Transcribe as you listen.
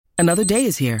Another day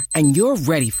is here, and you're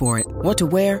ready for it. What to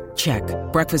wear? Check.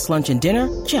 Breakfast, lunch, and dinner?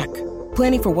 Check.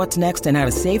 Planning for what's next and how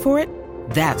to save for it?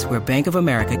 That's where Bank of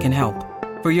America can help.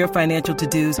 For your financial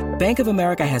to-dos, Bank of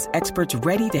America has experts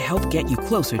ready to help get you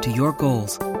closer to your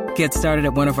goals. Get started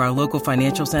at one of our local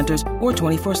financial centers or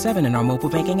 24/7 in our mobile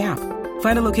banking app.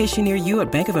 Find a location near you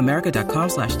at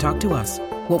bankofamerica.com/talktous.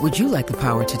 What would you like the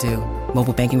power to do?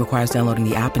 Mobile banking requires downloading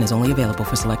the app and is only available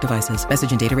for select devices.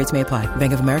 Message and data rates may apply.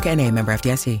 Bank of America N.A., member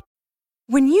FDIC.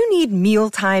 When you need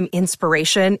mealtime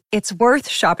inspiration, it's worth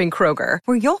shopping Kroger,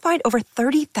 where you'll find over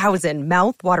 30,000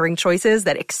 mouth-watering choices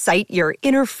that excite your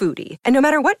inner foodie. And no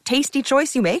matter what tasty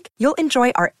choice you make, you'll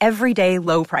enjoy our everyday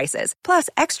low prices, plus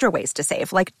extra ways to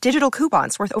save, like digital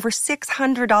coupons worth over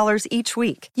 $600 each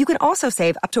week. You can also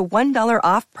save up to $1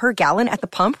 off per gallon at the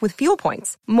pump with fuel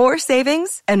points. More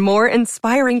savings and more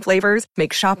inspiring flavors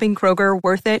make shopping Kroger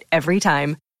worth it every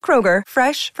time. Kroger,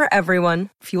 fresh for everyone.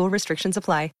 Fuel restrictions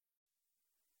apply.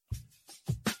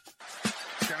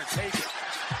 Gonna take it.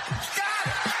 Got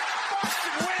it!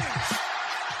 Boston wins!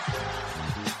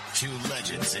 Two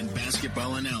legends in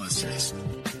basketball analysis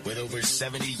with over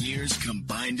 70 years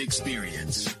combined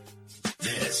experience.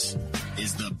 This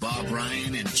is the Bob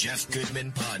Ryan and Jeff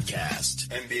Goodman podcast.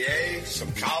 NBA,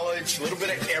 some college, a little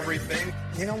bit of everything.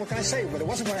 You know, what can I say? But it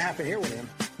wasn't going to happen here with him.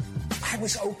 I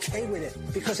was okay with it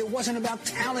because it wasn't about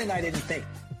talent, I didn't think.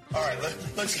 All right,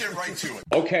 let's get right to it.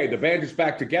 Okay, the band is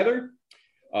back together.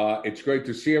 It's great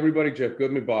to see everybody. Jeff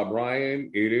Goodman, Bob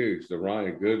Ryan. It is the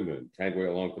Ryan Goodman Tangway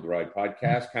Along for the Ride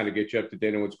podcast. Kind of get you up to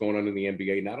date on what's going on in the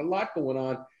NBA. Not a lot going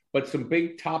on, but some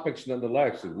big topics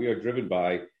nonetheless. And we are driven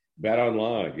by Bet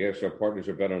Online. Yes, our partners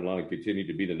at Bet Online continue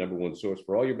to be the number one source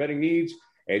for all your betting needs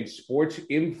and sports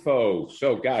info.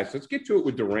 So, guys, let's get to it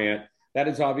with Durant. That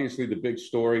is obviously the big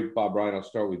story. Bob Ryan, I'll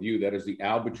start with you. That is the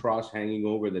albatross hanging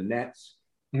over the Nets.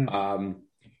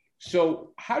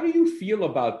 So how do you feel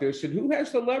about this, and who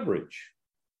has the leverage?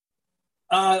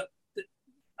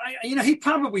 He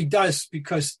probably does,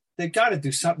 because they got to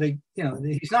do something. You know,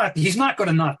 he's not going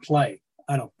to not play,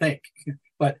 I don't think.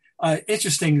 But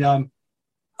interesting. I'm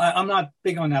not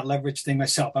big on that leverage thing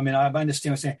myself. I mean, I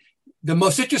understand what I'm saying. The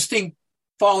most interesting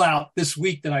fallout this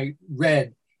week that I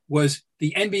read was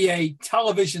the NBA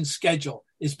television schedule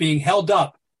is being held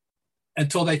up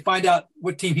until they find out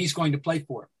what team he's going to play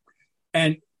for.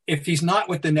 And if he's not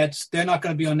with the Nets, they're not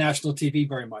going to be on national TV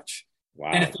very much. Wow.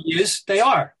 And if he is, they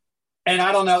are. And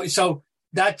I don't know. So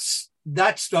that's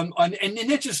an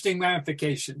interesting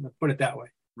ramification, let's put it that way.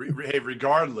 Hey,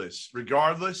 regardless,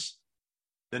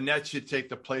 the Nets should take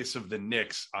the place of the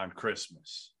Knicks on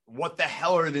Christmas. What the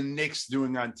hell are the Knicks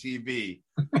doing on TV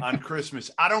on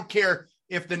Christmas? I don't care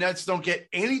if the Nets don't get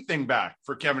anything back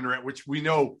for Kevin Durant, which we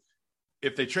know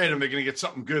if they trade him, they're going to get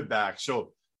something good back.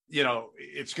 So, you know,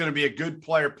 it's going to be a good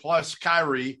player, plus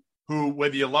Kyrie, who,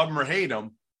 whether you love him or hate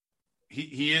him,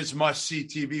 he is must-see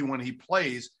TV when he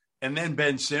plays. And then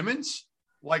Ben Simmons.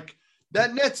 Like,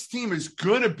 that Nets team is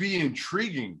going to be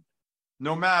intriguing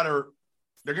no matter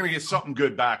 – they're going to get something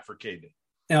good back for KD.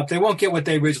 Now, if they won't get what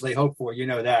they originally hoped for, you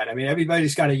know that. I mean,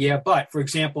 everybody's got a yeah, but. For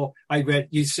example, I read,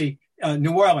 you see,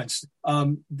 New Orleans,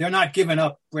 they're not giving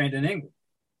up Brandon Ingram,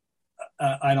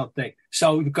 I don't think.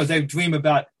 So, because they dream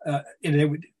about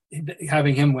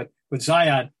having him with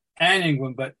Zion and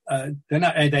Ingram, but they're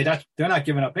not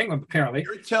giving up Ingram, apparently.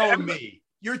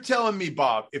 You're telling me,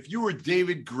 Bob, if you were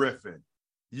David Griffin,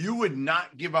 you would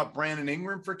not give up Brandon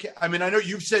Ingram for – I mean, I know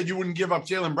you've said you wouldn't give up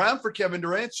Jaylen Brown for Kevin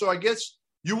Durant, so I guess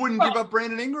you wouldn't give up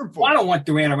Brandon Ingram for I don't want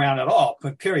Durant around at all,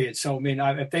 but period. So, I mean,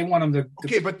 if they want him to –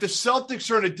 Okay, but the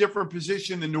Celtics are in a different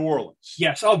position than New Orleans.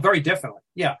 Yes, very differently,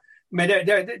 yeah. I mean,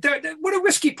 they're what a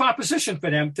risky proposition for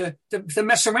them to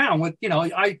mess around with. You know,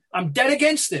 I'm dead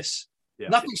against this. Yeah.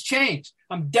 Nothing's changed.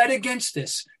 I'm dead against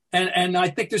this. And I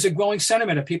think there's a growing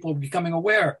sentiment of people becoming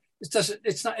aware.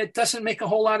 It doesn't make a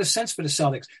whole lot of sense for the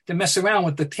Celtics to mess around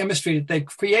with the chemistry that they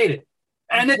created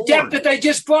and the depth that they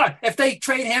just brought. If they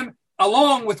trade him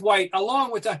along with White,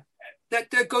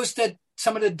 that goes to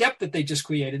some of the depth that they just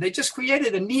created. They just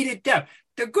created a needed depth.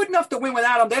 They're good enough to win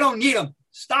without him. They don't need him.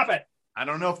 Stop it. I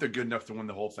don't know if they're good enough to win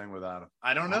the whole thing without him.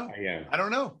 I don't know. I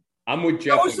don't know. I'm with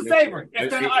Jeff. Who's the favorite? If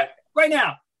they're not, right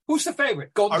now, who's the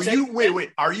favorite? Golden State?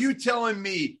 Wait. Are you telling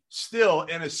me still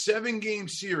in a 7-game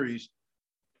series,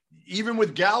 even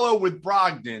with Gallo, with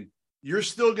Brogdon, you're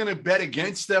still going to bet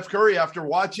against Steph Curry after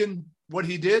watching what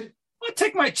he did? I'll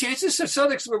take my chances. The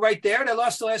Celtics were right there. They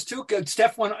lost the last two.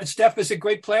 Steph is a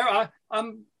great player.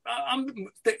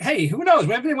 Hey, who knows?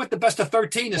 Maybe they went the best of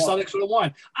 13. The Celtics would have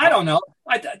won. I don't know.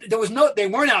 They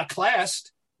weren't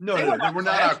outclassed. No, they were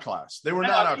not outclassed. They were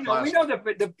not outclassed. We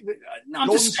know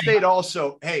Golden State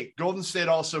also. Hey, Golden State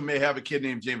also may have a kid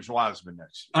named James Wiseman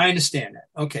next year. I understand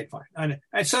that. Okay, fine.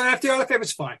 And so if the other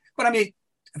favorites, fine. But I mean,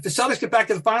 if the Celtics get back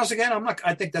to the finals again,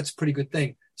 I think that's a pretty good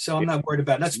thing. So I'm not worried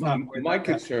about it. That's what I'm worried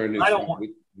about.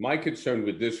 My concern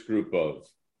with this group of,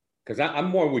 because I'm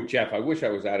more with Jeff. I wish I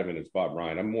was adamant as Bob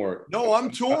Ryan. I'm more. No, I'm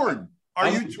torn. Are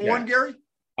you torn, Gary?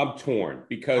 I'm torn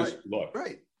because look.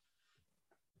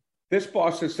 This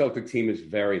Boston Celtic team is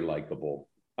very likable.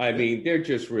 I mean, they're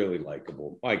just really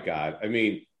likable. My God. I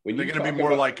mean, when they're going to be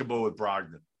more likable with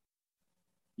Brogdon.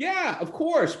 Yeah, of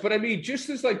course. But I mean, just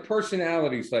as like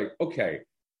personalities, like, okay,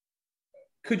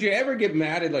 could you ever get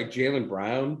mad at like Jaylen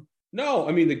Brown? No.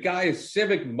 I mean, the guy is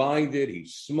civic minded.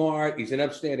 He's smart. He's an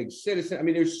upstanding citizen. I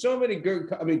mean, there's so many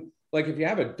good. I mean, like if you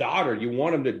have a daughter, you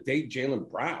want him to date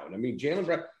Jaylen Brown. I mean, Jaylen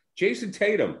Brown, Jason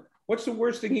Tatum. What's the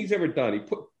worst thing he's ever done? He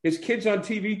put his kids on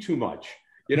TV too much.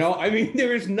 You know, I mean,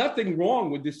 there is nothing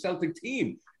wrong with the Celtic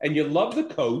team. And you love the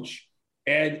coach,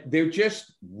 and they're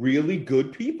just really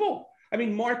good people. I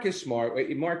mean, Marcus Smart.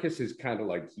 Marcus is kind of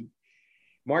like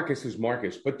Marcus is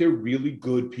Marcus, but they're really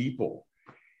good people.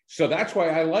 So that's why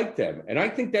I like them. And I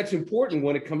think that's important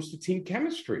when it comes to team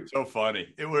chemistry. So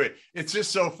funny. It's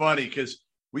just so funny because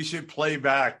we should play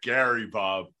back Gary,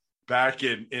 Bob, back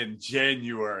in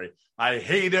January. I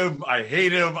hate him.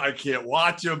 I can't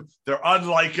watch him. They're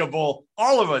unlikable.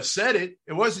 All of us said it.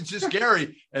 It wasn't just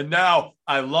Gary. And now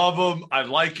I love them. I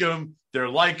like them. They're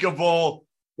likable.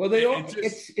 Well,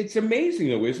 it's amazing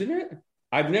though, isn't it?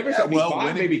 I've never seen.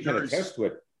 Bob maybe can attest to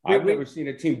it. I've never seen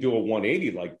a team do a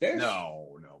 180 like this. No.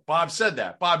 Bob said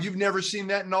that. Bob, you've never seen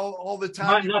that in all the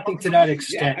time. Nothing to that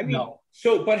extent. Yeah, I mean, no.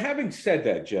 So, but having said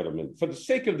that, gentlemen, for the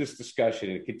sake of this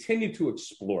discussion and continue to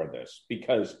explore this,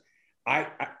 because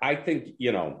I think,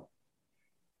 you know,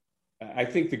 I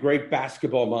think the great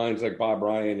basketball minds like Bob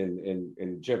Ryan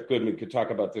and Jeff Goodman could talk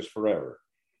about this forever.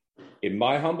 In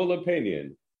my humble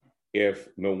opinion, if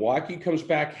Milwaukee comes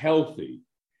back healthy,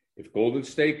 if Golden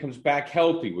State comes back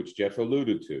healthy, which Jeff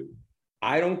alluded to,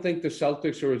 I don't think the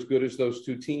Celtics are as good as those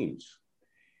two teams.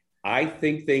 I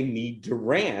think they need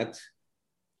Durant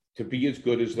to be as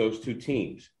good as those two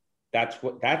teams. That's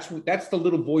the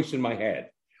little voice in my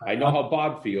head. I know how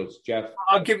Bob feels, Jeff.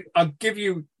 I'll give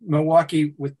you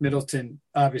Milwaukee with Middleton,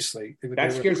 obviously.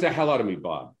 That scares the hell out of me,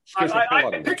 Bob.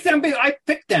 I picked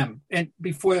them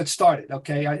before it started,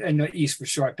 okay? In the East, for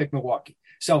sure. I picked Milwaukee.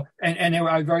 So, and they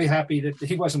were very happy that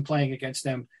he wasn't playing against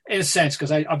them in a sense,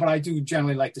 but I do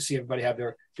generally like to see everybody have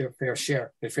their fair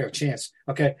share, their fair chance,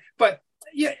 okay? But,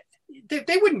 yeah,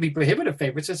 they wouldn't be prohibitive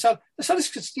favorites. And so the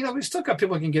Celtics, you know, we still got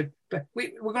people who can get –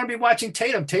 we're going to be watching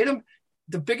Tatum.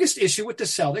 The biggest issue with the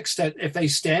Celtics, that if they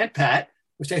stand pat,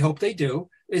 which I hope they do,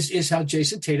 is how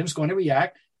Jason Tatum's going to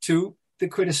react to the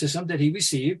criticism that he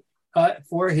received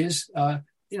for his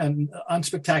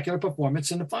unspectacular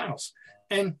performance in the finals.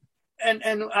 And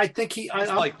I think he's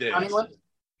like this.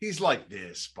 He's like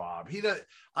this, Bob.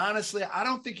 Honestly, I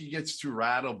don't think he gets too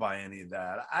rattled by any of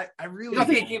that. I really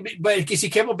don't. But is he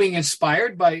capable of being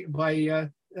inspired by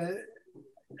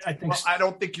I think. Well, I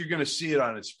don't think you're going to see it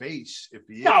on his face if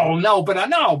he is.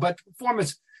 But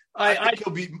performance. I think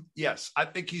he'll be. Yes, I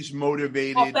think he's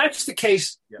motivated. Well, if that's the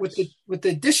case with the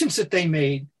additions that they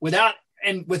made without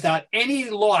any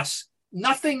loss,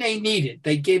 nothing they needed.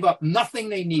 They gave up nothing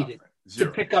they needed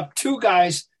to pick up two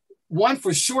guys. One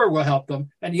for sure will help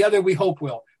them, and the other we hope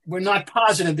will. We're not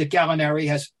positive that Gallinari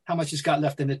has how much he's got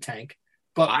left in the tank.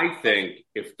 But I think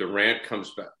if Durant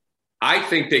comes back, I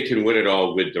think they can win it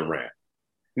all with Durant.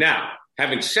 Now,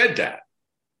 having said that,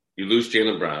 you lose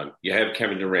Jaylen Brown. You have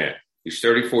Kevin Durant. He's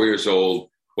 34 years old.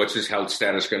 What's his health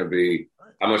status going to be?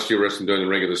 How much do you risk him during the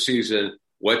regular season?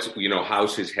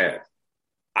 How's his head?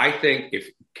 I think if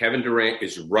Kevin Durant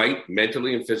is right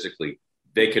mentally and physically,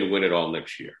 they can win it all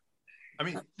next year. I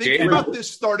mean, think about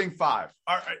this starting five.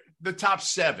 All right, the top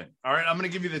seven. All right, I'm going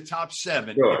to give you the top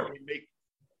seven. Sure. Make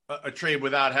a trade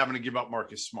without having to give up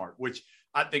Marcus Smart, which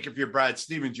I think if you're Brad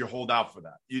Stevens, you hold out for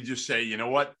that. You just say, you know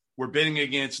what? We're bidding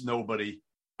against nobody.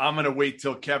 I'm going to wait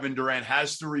till Kevin Durant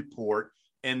has to report,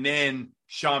 and then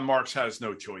Sean Marks has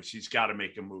no choice. He's got to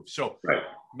make a move. So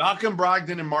Malcolm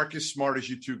Brogdon and Marcus Smart as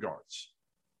your two guards.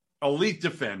 Elite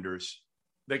defenders.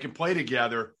 They can play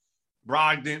together.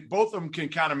 Brogdon, both of them can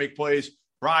kind of make plays.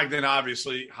 Brogdon,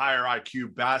 obviously, higher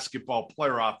IQ basketball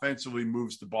player, offensively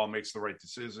moves the ball, makes the right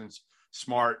decisions.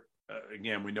 Smart,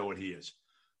 again, we know what he is.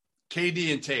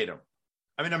 KD and Tatum.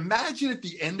 I mean, imagine at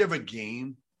the end of a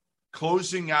game,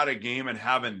 closing out a game and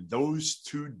having those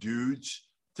two dudes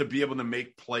to be able to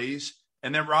make plays,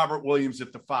 and then Robert Williams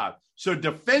at the 5. So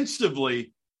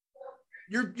defensively,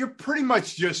 you're pretty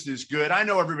much just as good. I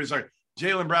know everybody's like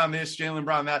Jaylen Brown this, Jaylen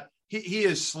Brown that. He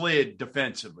has slid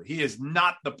defensively. He is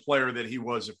not the player that he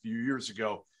was a few years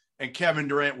ago. And Kevin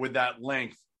Durant with that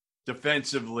length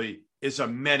defensively is a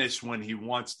menace when he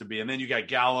wants to be. And then you got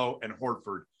Gallo and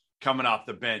Horford coming off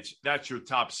the bench. That's your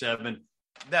top 7.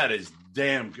 That is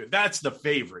damn good. That's the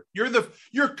favorite.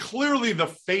 You're clearly the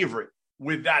favorite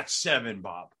with that 7,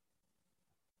 Bob.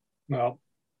 Well,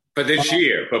 for this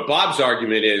year. But Bob's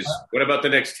argument is, what about the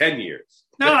next 10 years?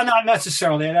 No, not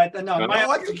necessarily. I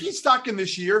think he's talking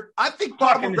this year. I think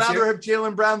Bob would rather have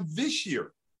Jaylen Brown this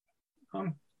year.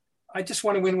 I just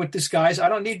want to win with this guy. I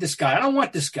don't need this guy. I don't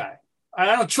want this guy. I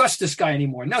don't trust this guy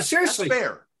anymore. No, seriously. That's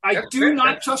fair. I do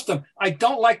not trust him. I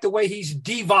don't like the way he's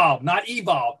devolved, not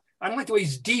evolved. I don't like the way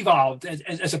he's devolved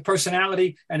as a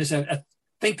personality and as a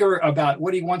thinker about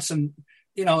what he wants. And,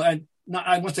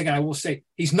 once again, I will say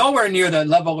he's nowhere near the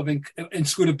level of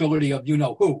inscrutability of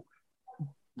who.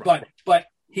 Right. But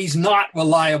he's not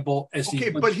reliable as he. Okay,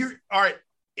 but here, all right,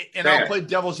 and fair. I'll play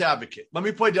devil's advocate. Let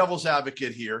me play devil's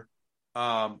advocate here.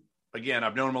 Again,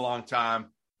 I've known him a long time.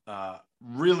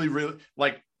 Really, really,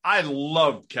 I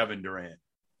loved Kevin Durant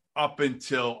up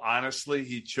until, honestly,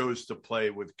 he chose to play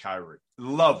with Kyrie.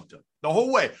 Loved him the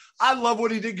whole way. I love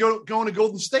what he did going to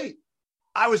Golden State.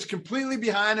 I was completely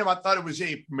behind him. I thought it was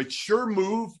a mature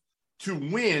move to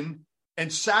win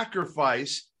and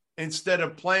sacrifice instead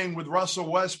of playing with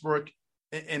Russell Westbrook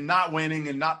and not winning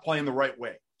and not playing the right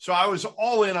way. So I was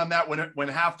all in on that when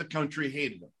half the country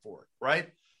hated him for it, right?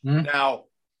 Mm-hmm. Now,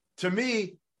 to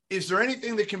me, is there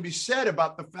anything that can be said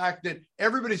about the fact that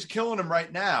everybody's killing him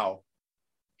right now?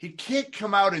 He can't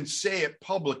come out and say it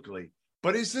publicly,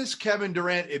 but is this Kevin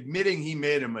Durant admitting he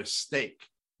made a mistake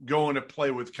going to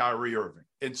play with Kyrie Irving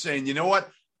and saying, you know what,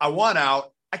 I want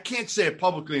out. I can't say it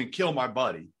publicly and kill my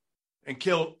buddy and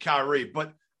kill Kyrie,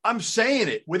 but I'm saying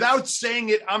it. Without saying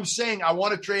it, I'm saying I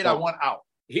want to trade, I want out.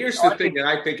 Here's the thing that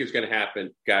I think is going to happen,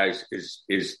 guys, is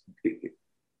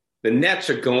the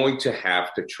Nets are going to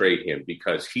have to trade him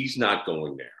because he's not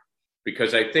going there.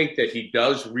 Because I think that he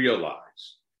does realize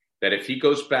that if he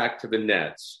goes back to the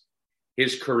Nets,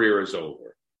 his career is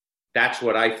over. That's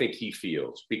what I think he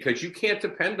feels, because you can't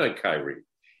depend on Kyrie.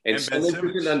 And Simmons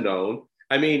is an unknown.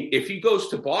 I mean, if he goes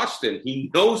to Boston,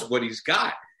 he knows what he's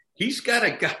got. He's got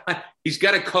a guy, he's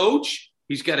got a coach,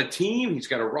 he's got a team, he's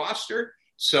got a roster.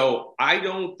 So I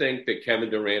don't think that Kevin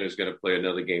Durant is going to play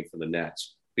another game for the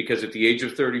Nets, because at the age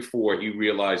of 34, he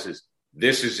realizes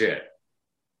this is it.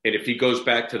 And if he goes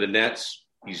back to the Nets,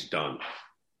 he's done.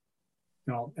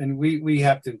 No, and we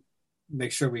have to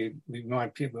make sure we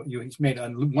remind people. He's made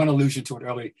one allusion to it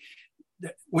earlier.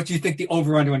 What do you think the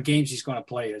over/under in games he's going to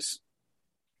play is?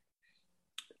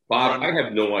 Bob, I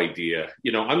have no idea.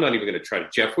 I'm not even going to try to.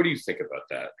 Jeff, what do you think about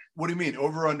that? What do you mean,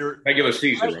 over/under? Regular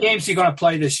season. How many games is he going to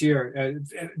play this year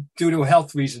due to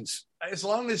health reasons? As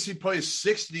long as he plays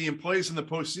 60 and plays in the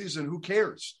postseason, who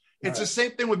cares? It's the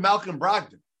same thing with Malcolm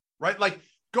Brogdon, right?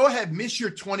 Go ahead, miss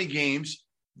your 20 games.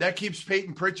 That keeps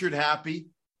Peyton Pritchard happy.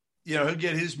 He'll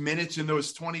get his minutes in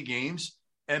those 20 games.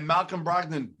 And Malcolm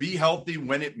Brogdon, be healthy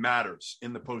when it matters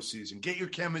in the postseason. Get your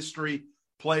chemistry,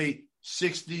 play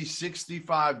 60,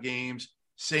 65 games.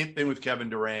 Same thing with Kevin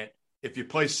Durant. If you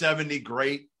play 70,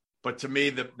 great. But to me,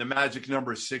 the magic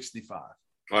number is 65.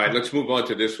 All right, let's move on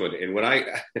to this one. And when I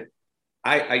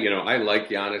like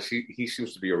Giannis. He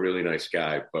seems to be a really nice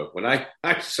guy. But when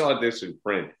I saw this in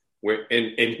print,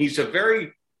 and he's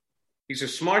a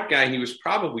smart guy. He was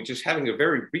probably just having a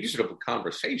very reasonable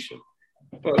conversation.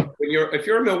 But if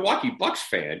you're a Milwaukee Bucks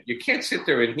fan, you can't sit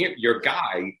there and hear your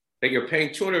guy that you're paying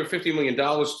 $250 million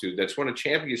to, that's won a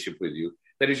championship with you,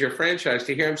 that is your franchise,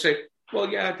 to hear him say, well,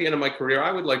 yeah, at the end of my career,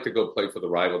 I would like to go play for the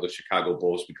rival, the Chicago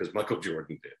Bulls, because Michael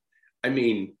Jordan did. I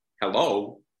mean,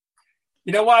 hello.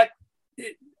 You know what?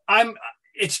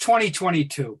 It's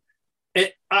 2022.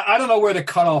 I don't know where the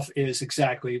cutoff is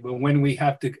exactly, but when we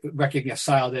have to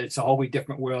reconcile that it's a wholly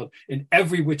different world in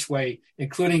every which way,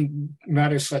 including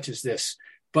matters such as this.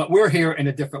 But we're here in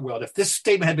a different world. If this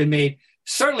statement had been made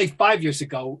certainly 5 years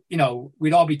ago,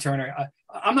 we'd all be turning.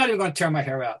 I'm not even going to tear my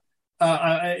hair out.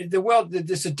 The world,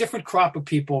 there's a different crop of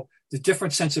people, the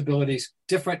different sensibilities,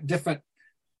 different.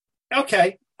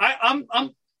 Okay,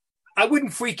 I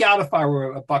wouldn't freak out if I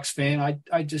were a Bucks fan.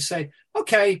 I'd just say,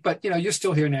 okay, but you're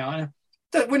still here now.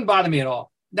 That wouldn't bother me at all.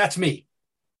 That's me.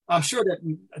 I'm sure that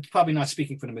it's probably not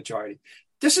speaking for the majority.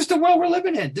 This is the world we're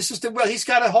living in. This is the world. He's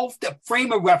got a whole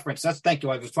frame of reference. Thank you.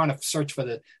 I was trying to search for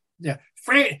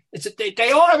frame.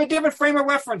 They all have a different frame of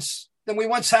reference than we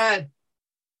once had.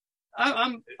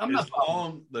 I'm not.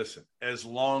 Listen, as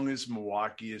long as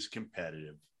Milwaukee is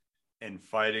competitive and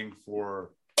fighting for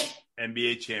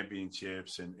NBA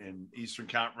championships and Eastern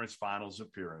Conference Finals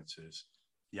appearances,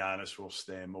 Giannis will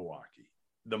stay in Milwaukee.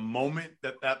 The moment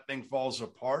that thing falls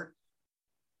apart,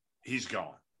 he's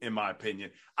gone, in my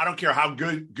opinion. I don't care how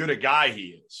good a guy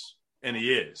he is, and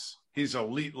he is. He's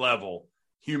elite level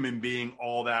human being,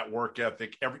 all that work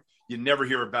ethic. You never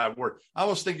hear a bad word. I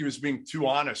almost think he was being too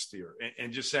honest here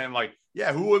and just saying, like,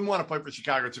 yeah, who wouldn't want to play for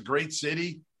Chicago? It's a great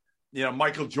city. You know,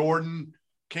 Michael Jordan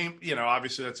came, you know,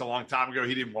 obviously that's a long time ago.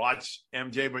 He didn't watch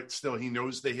MJ, but still he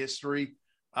knows the history.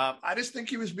 I just think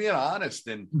he was being honest.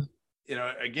 And, you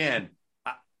know, again,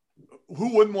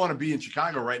 who wouldn't want to be in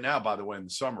Chicago right now, by the way, in the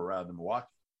summer rather than Milwaukee?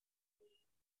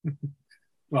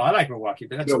 Well, I like Milwaukee,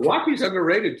 but that's Milwaukee's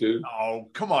underrated, too. Oh,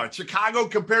 come on. Chicago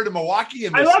compared to Milwaukee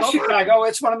in the I love summer? Chicago.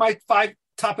 It's one of my 5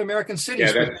 top American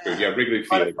cities. Yeah, that's true. Yeah, Wrigley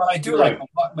Field. But I do like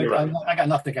Milwaukee. I got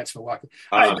nothing against Milwaukee.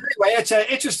 Anyway, it's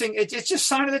interesting. It's just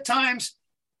sign of the times.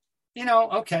 You know,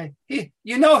 okay. He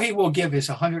will give his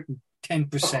 110%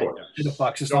 to the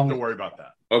Bucks. Don't have to worry about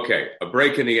that. Okay, a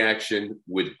break in the action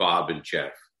with Bob and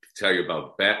Jeff to tell you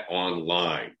about Bet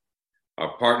Online.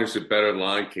 Our partners at Bet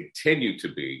Online continue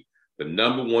to be the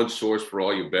number one source for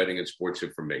all your betting and sports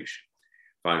information.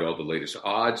 Find all the latest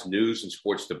odds, news, and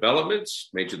sports developments,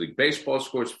 Major League Baseball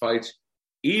scores, fights,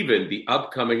 even the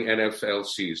upcoming NFL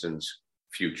season's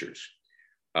futures.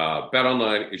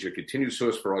 BetOnline is your continued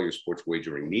source for all your sports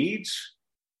wagering needs,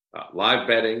 live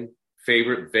betting,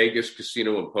 favorite Vegas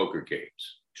casino and poker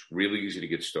games. It's really easy to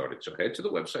get started. So head to the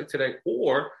website today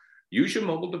or use your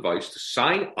mobile device to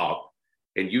sign up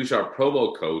and use our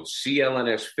promo code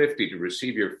CLNS50 to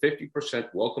receive your 50%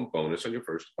 welcome bonus on your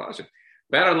first deposit.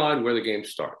 Bet Online, where the game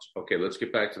starts. Okay, let's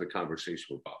get back to the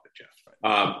conversation with Bob and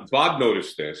Jeff. Bob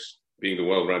noticed this, being the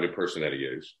well-rounded person that he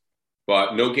is,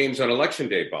 but no games on Election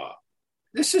Day, Bob.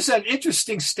 This is an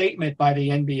interesting statement by the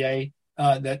NBA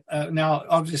that now,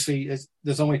 obviously,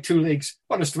 there's only 2 leagues.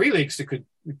 Well, there's 3 leagues that could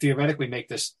theoretically make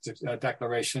this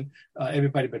declaration,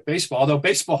 everybody but baseball. Although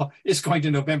baseball is going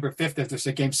to November 5th. If there's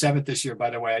a game 7th this year, by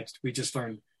the way, we just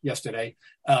learned yesterday.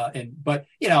 But,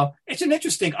 you know, it's an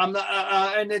interesting,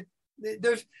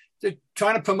 they're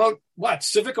trying to promote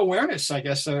civic awareness, I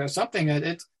guess, or something.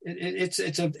 It's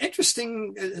an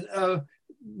interesting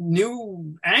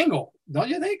new angle, don't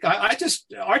you think? I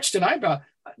just arched an eyebrow,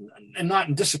 and not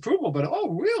in disapproval, but oh,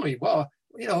 really? Well,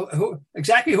 you know, who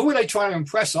are they trying to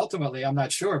impress? Ultimately, I'm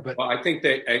not sure. But well, I think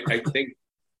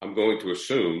I'm going to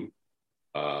assume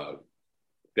that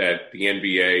the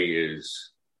NBA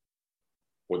is,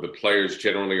 or the players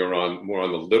generally are more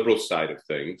on the liberal side of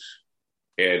things.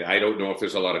 And I don't know if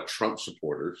there's a lot of Trump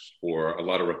supporters or a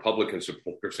lot of Republican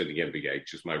supporters in the NBA,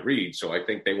 just my read. So I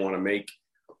think they want to make,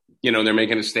 you know, they're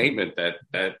making a statement that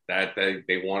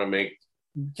they want to make.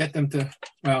 Get them to,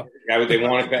 well. They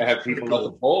want to have people at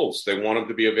the polls. They want them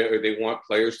to be available. They want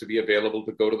players to be available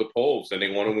to go to the polls, and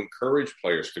they want to encourage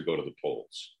players to go to the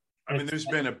polls. I mean, there's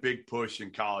been a big push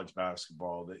in college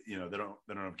basketball that, you know, they don't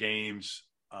have games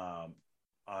on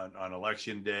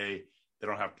Election Day. They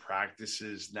don't have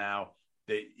practices now.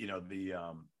 The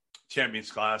Champions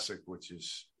Classic, which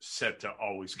is set to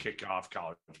always kick off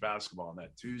college basketball on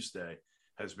that Tuesday,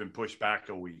 has been pushed back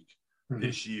a week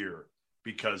this year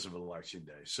because of Election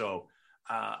Day. So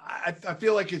I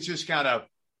feel like it's just kind of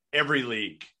every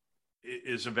league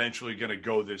is eventually going to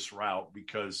go this route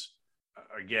because,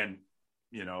 again,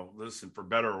 you know, listen, for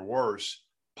better or worse,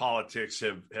 politics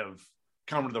have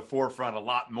come to the forefront a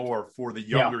lot more for the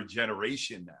younger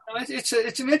generation now. It's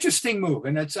an interesting move,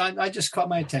 and I just caught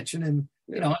my attention, and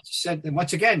you know, I just said, and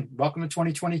once again, welcome to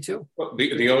 2022. Well,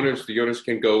 the owners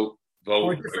can go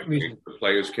vote. The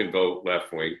players can vote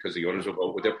left wing because the owners will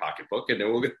vote with their pocketbook, and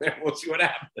then we'll see what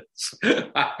happens.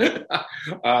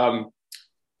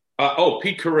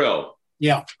 Pete Carroll,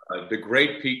 the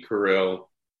great Pete Carroll,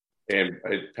 and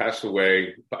it passed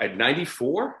away at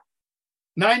 94,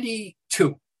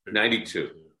 92.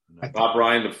 92. Bob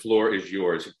Ryan, the floor is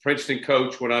yours. Princeton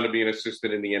coach, went on to be an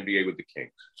assistant in the NBA with the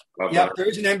Kings. There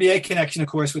is an NBA connection, of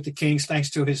course, with the Kings,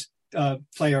 thanks to his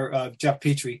player, Jeff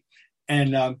Petrie.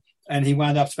 And he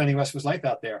wound up spending the rest of his life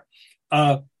out there.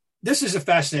 This is a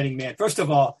fascinating man. First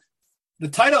of all, the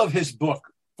title of his book,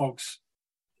 folks,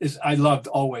 is I Loved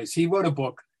Always. He wrote a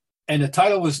book, and the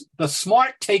title was The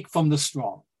Smart Take from the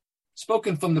Strong,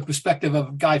 spoken from the perspective of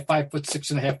a guy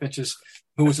 5'6.5"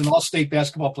 who was an all-state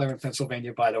basketball player in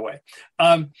Pennsylvania, by the way.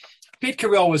 Pete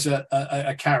Carroll was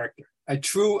a character, a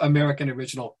true American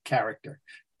original character,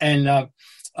 and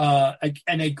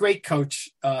a great coach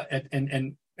at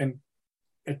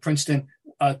Princeton.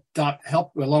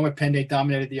 Helped along with Penn, they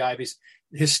dominated the Ivies.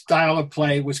 His style of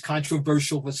play was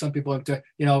controversial for some people, with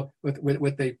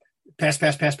the pass,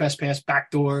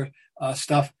 backdoor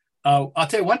stuff. I'll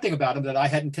tell you one thing about him that I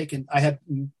hadn't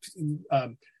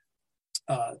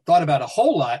thought about a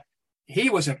whole lot. He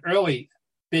was an early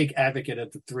big advocate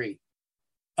of the three.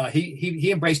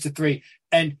 He embraced the three.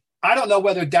 And I don't know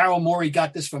whether Daryl Morey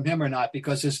got this from him or not,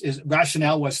 because his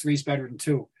rationale was three's better than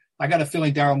two. I got a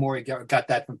feeling Daryl Morey got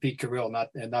that from Pete Carrill,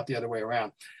 not the other way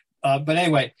around. But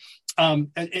anyway,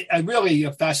 a really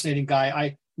fascinating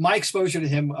guy. My exposure to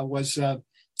him was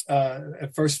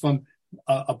at first from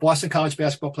a Boston College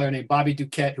basketball player named Bobby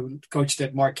Duquette, who coached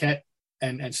at Marquette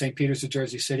and St. Peter's of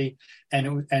Jersey City,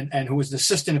 and who was the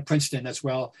assistant at Princeton as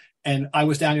well. And I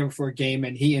was down there for a game,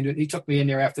 and he took me in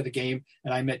there after the game,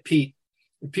 and I met Pete.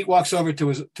 And Pete walks over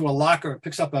to a locker and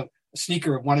picks up a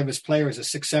sneaker of one of his players, a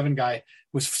 6'7" guy,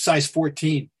 was size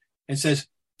 14, and says,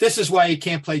 "This is why you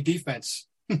can't play defense."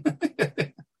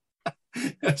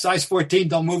 Size 14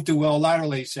 don't move too well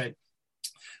laterally, he said.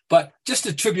 But just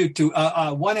a tribute to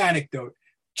one anecdote.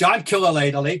 John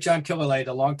Killalay, the late John Killalay,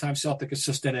 the longtime Celtic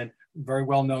assistant and very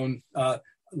well-known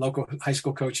local high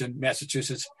school coach in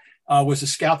Massachusetts, was a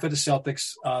scout for the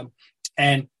Celtics.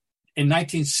 And in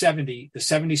 1970, the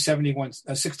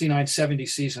 69-70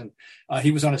 season,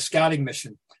 he was on a scouting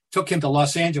mission, took him to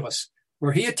Los Angeles,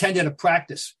 where he attended a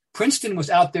practice. Princeton was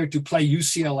out there to play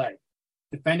UCLA,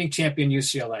 defending champion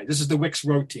UCLA. This is the Wicks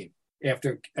road team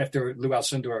after Lou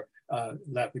Alcindor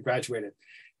left, we graduated.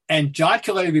 And John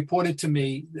Killalay reported to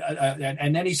me,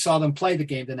 and then he saw them play the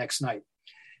game the next night.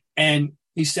 And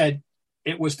he said,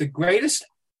 it was the greatest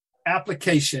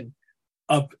application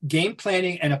of game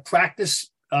planning and a practice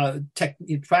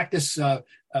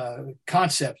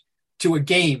concept to a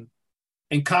game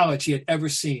in college he had ever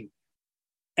seen.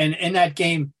 And in that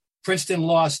game, Princeton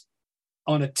lost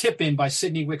on a tip-in by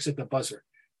Sidney Wicks at the buzzer.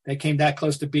 They came that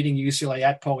close to beating UCLA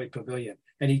at Pauley Pavilion.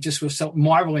 And he just was so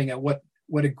marveling at what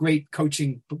a great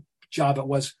coaching job it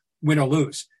was, win or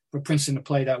lose, for Princeton to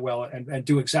play that well and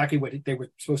do exactly what they were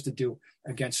supposed to do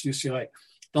against UCLA.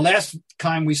 The last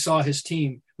time we saw his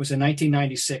team was in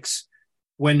 1996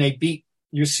 when they beat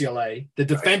UCLA, the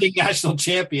defending national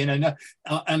champion, and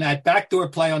that backdoor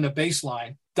play on the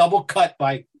baseline, double cut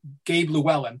by Gabe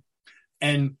Llewellyn.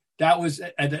 And that was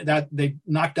that they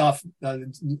knocked off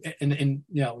in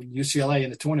UCLA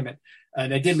in the tournament.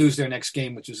 And they did lose their next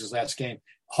game, which was his last game.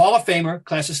 Hall of Famer,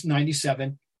 class of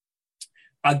 97.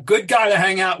 A good guy to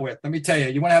hang out with. Let me tell you,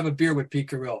 you want to have a beer with Pete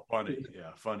Carrill. Funny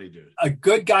dude. A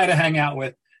good guy to hang out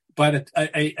with, but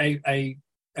a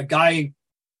guy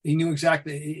he knew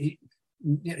exactly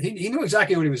he knew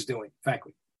exactly what he was doing.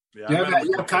 Frankly, you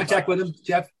have contact with him,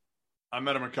 Jeff? I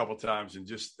met him a couple of times, and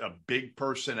just a big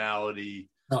personality,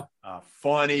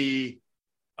 funny.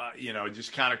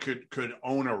 Just kind of could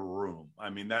own a room.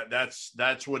 I mean,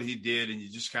 that's what he did, and you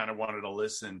just kind of wanted to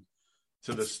listen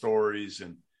to the stories.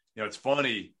 And it's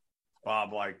funny,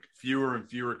 Bob. Like fewer and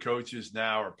fewer coaches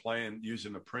now are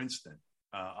using the Princeton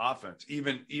offense.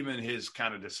 Even his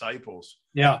kind of disciples.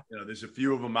 Yeah. There's a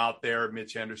few of them out there.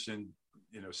 Mitch Henderson,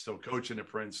 still coaching at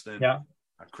Princeton. Yeah.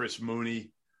 Chris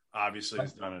Mooney obviously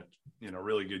has done a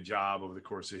really good job over the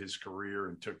course of his career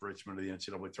and took Richmond to the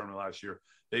NCAA tournament last year.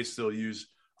 They still use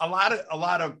a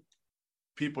lot of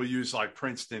people use like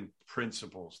Princeton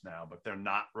principles now, but they're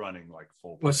not running like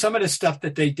full. Well, some of the stuff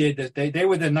that they did, that they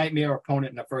were the nightmare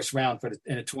opponent in the first round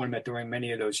in a tournament during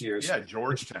many of those years. Yeah,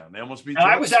 Georgetown. They almost beat.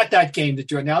 I was at that game.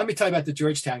 Now let me tell you about the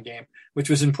Georgetown game, which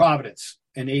was in Providence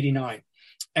in '89,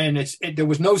 and there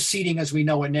was no seeding as we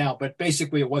know it now, but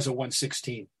basically it was a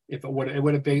 116. If it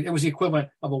would have been, it was the equivalent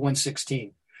of a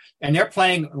 116, and they're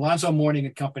playing Alonzo Mourning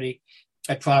and company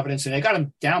at Providence, and they got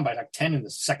him down by like 10 in the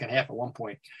second half at one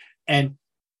point. And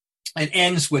it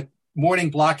ends with Mourning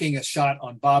blocking a shot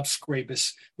on Bob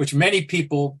Scrabus, which many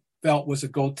people felt was a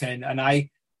goaltend. And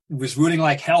I was rooting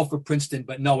like hell for Princeton,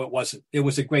 but no, it wasn't. It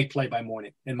was a great play by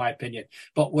Mourning, in my opinion.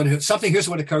 But here's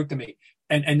what occurred to me.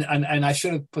 And I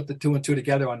should have put the 2 and 2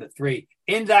 together on the 3.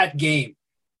 In that game,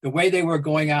 the way they were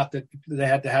going out, that they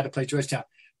had to play Georgetown.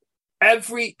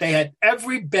 They had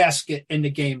every basket in the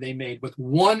game they made, with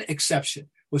one exception,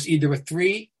 was either a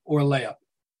 3 or a layup.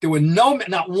 There were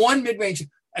not one mid-range,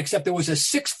 except there was a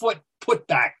 6-foot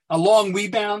putback, a long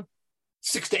rebound,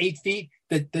 6 to 8 feet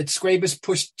that Scrabus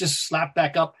pushed, just slapped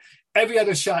back up. Every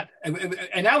other shot,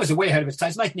 and that was way ahead of its time.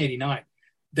 It's 1989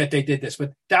 that they did this,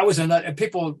 but that was another.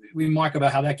 People remark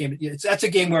about how that game. That's a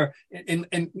game where in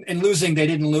losing, they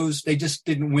didn't lose, they just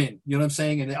didn't win. You know what I'm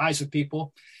saying? In the eyes of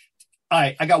people. All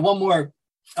right, I got one more.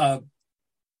 I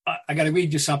got to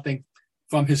read you something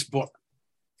from his book,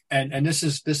 and this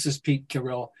is Pete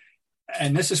Carrill,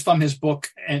 and this is from his book,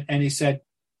 and he said,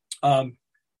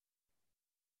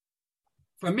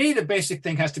 for me, the basic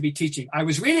thing has to be teaching. I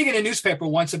was reading in a newspaper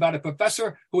once about a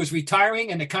professor who was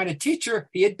retiring and the kind of teacher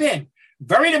he had been.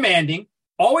 Very demanding,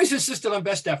 always insisted on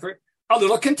best effort, a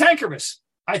little cantankerous.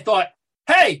 I thought,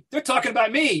 hey, they're talking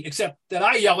about me, except that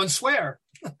I yell and swear.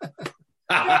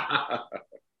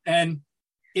 And,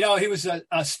 he was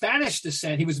a Spanish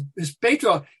descent. His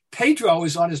Pedro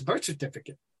is on his birth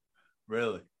certificate.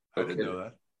 Really? I didn't know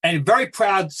that. And very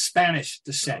proud Spanish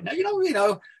descent. Now,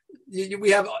 we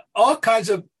have all kinds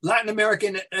of Latin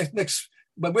American ethnics,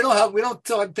 but we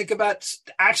don't think about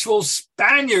actual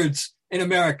Spaniards in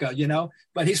America,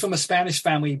 but he's from a Spanish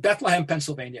family, Bethlehem,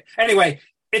 Pennsylvania. Anyway,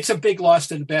 it's a big loss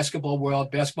to the basketball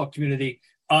world, basketball community,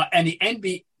 and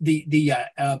the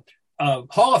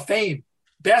Hall of Fame,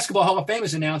 Basketball Hall of Fame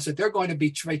has announced that they're going to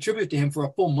be pay tribute to him for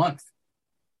a full month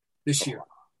this year.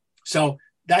 So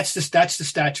that's the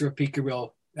stature of Pete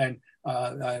Carril, and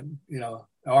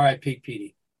R.I.P.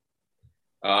 Petey.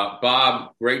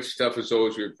 Bob, great stuff as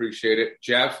always. We appreciate it.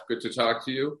 Jeff, good to talk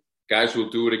to you. Guys, we'll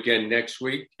do it again next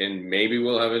week, and maybe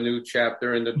we'll have a new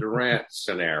chapter in the Durant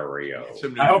scenario.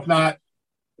 I hope not.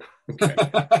 Okay.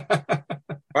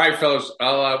 All right, fellas.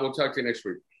 We'll talk to you next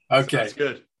week. Okay. That's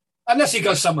good. Unless he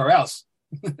goes somewhere else.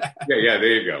 Yeah, there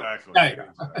you go. Exactly. There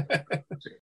you go.